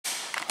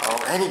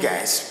Alrighty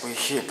guys, we're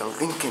here at the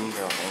Lincoln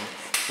Building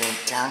here in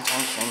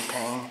downtown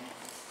Champaign.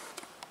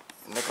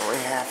 And look what we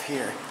have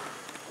here.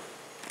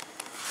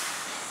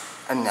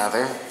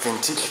 Another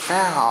vintage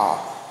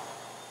Fairhall.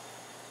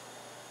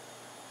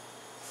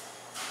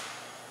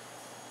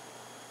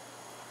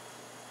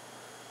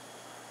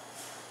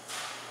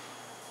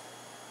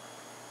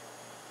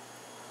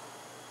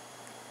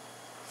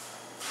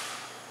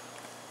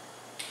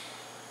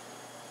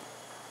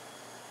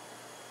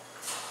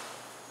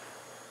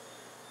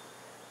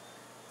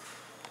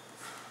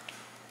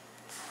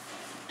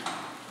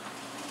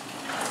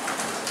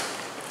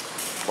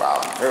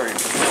 Wow, very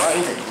bright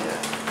in here.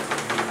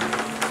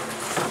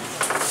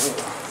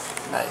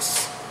 Ooh,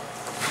 nice.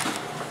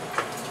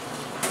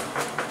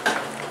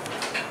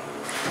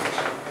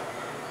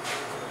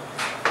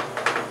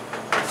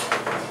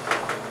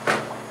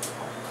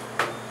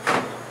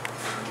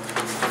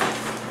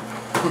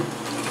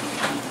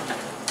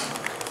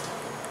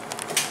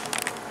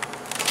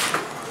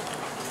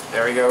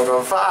 There we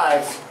go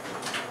 5.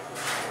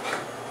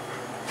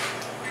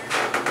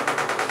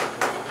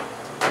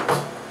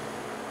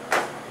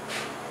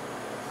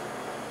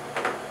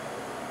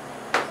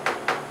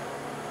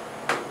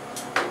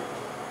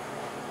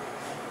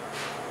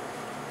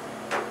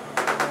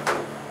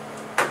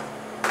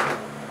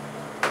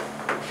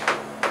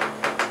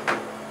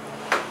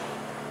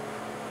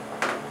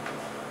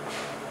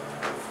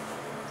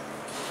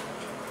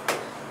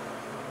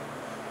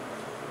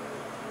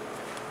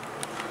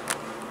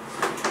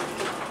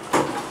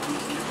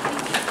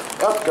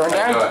 Oh, going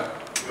down?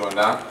 You going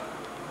down?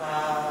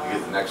 You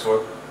get the next one?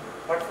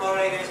 What floor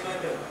are you guys going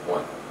to?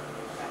 1.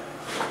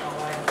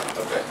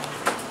 Okay.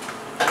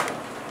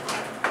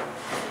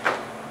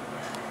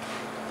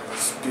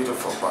 It's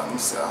beautiful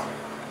buttons though.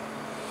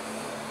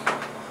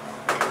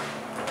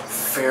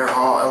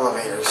 Fairhall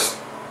elevators.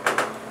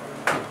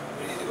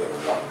 We need to go to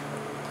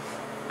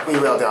 1. We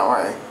will, don't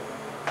worry.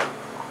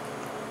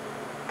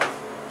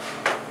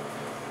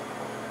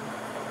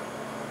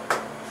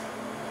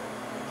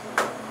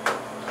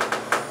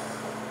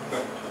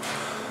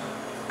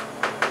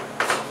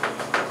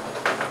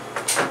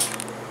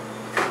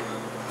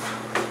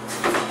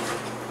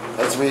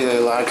 That's really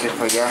large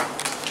for you.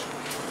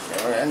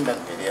 Okay, we'll end the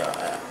video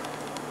at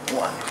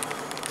 1.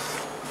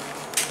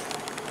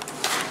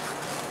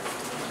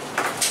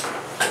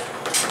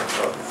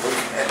 So look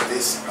at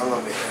this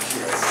elevator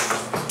here.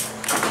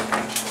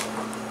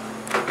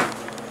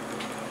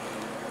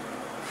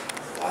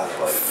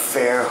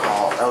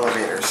 Fairhall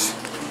elevators.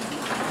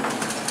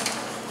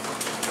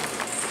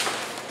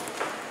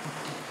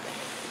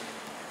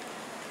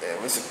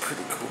 It was a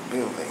pretty cool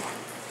building.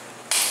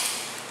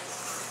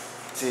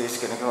 See, it's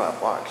gonna go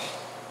up, watch.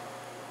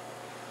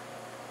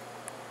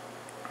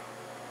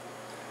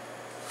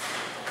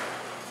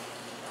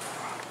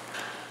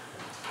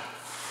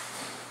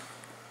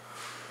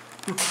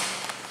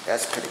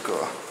 That's pretty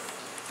cool.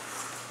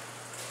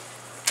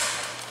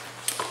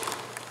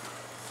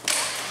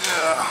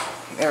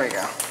 There we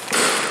go.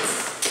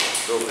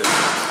 Building.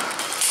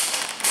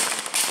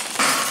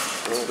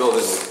 This building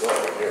was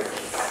right here.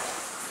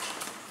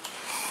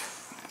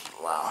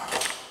 Wow.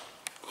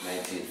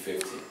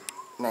 1950.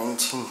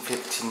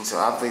 1915, so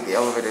obviously the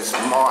elevator is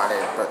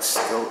modded, but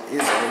still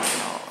is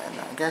original. And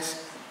I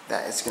guess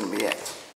that is going to be it.